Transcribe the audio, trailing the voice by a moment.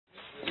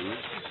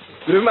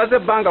The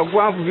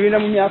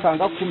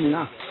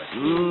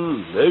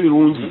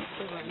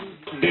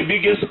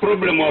biggest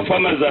problem our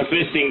farmers are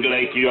facing,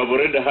 like you have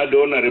already heard,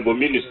 Honorable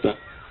Minister,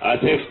 are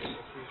thefts.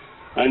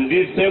 And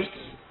these thefts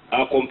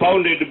are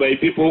compounded by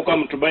people who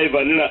come to buy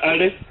vanilla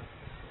early.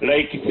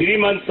 Like 3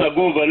 months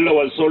ago, vanilla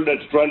was sold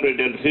at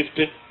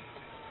 250.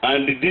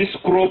 And this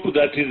crop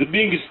that is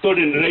being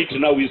stolen right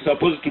now is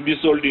supposed to be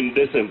sold in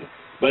December.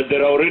 But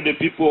there are already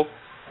people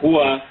who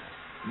are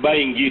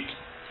buying it.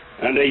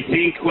 And I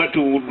think what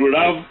we would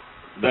love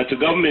that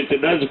government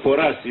does for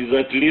us is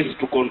at least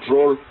to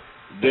control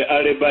the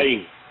early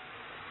buying.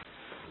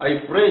 I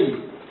pray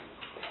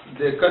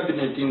the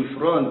cabinet in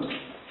front,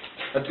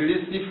 at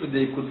least if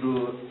they could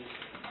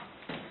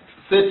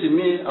set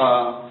me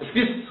a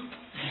feast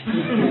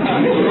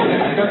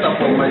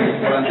for my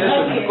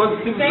plantation,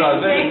 because thieves are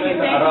very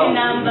around.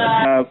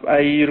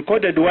 I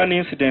recorded one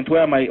incident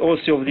where my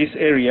OC of this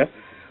area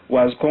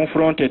was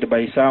confronted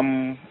by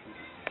some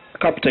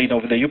captain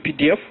of the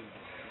UPDF,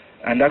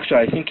 and actually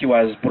I think he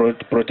was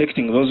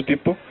protecting those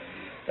people.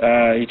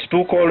 It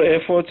took all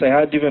efforts. I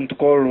had even to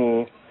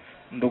call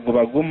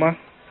Ndugubaguma,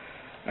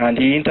 and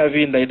he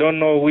intervened. I don't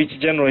know which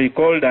general he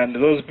called, and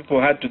those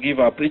people had to give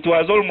up. It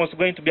was almost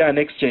going to be an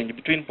exchange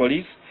between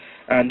police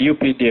and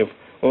UPDF.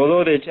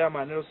 Although the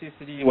chairman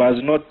LC3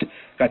 was not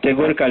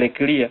categorically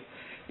clear,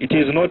 it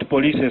is not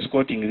police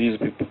escorting these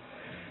people.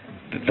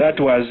 That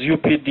was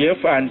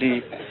UPDF,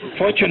 and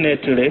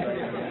fortunately,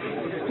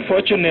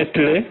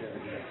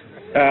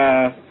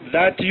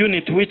 that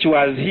unit which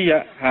was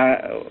here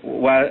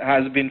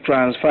has been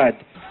transferred.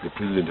 The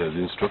President has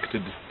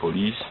instructed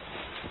police,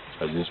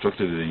 has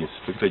instructed the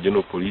Inspector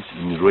General of Police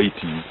in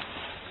writing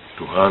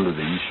to handle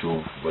the issue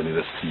of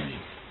vanilla stealing.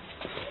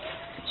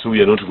 So we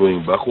are not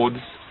going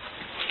backwards.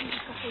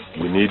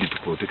 We need to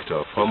protect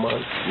our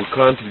farmers. We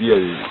can't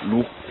really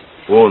look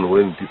on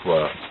when people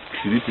are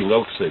sleeping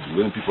outside,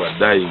 when people are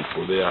dying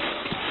for their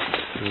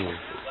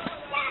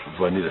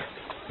vanilla.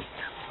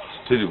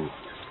 It's terrible.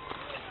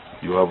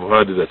 You have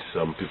heard that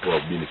some people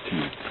have been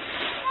killed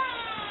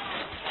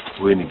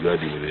when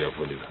guarding their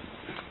vanilla.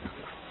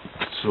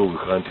 So we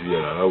can't really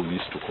allow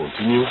this to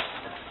continue.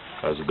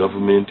 As a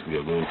government, we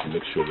are going to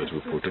make sure that we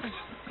protect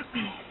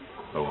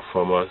our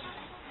farmers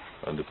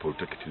and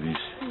protect this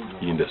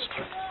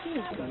industry.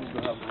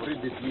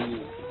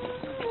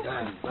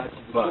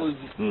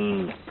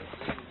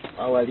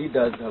 Our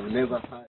leaders have never had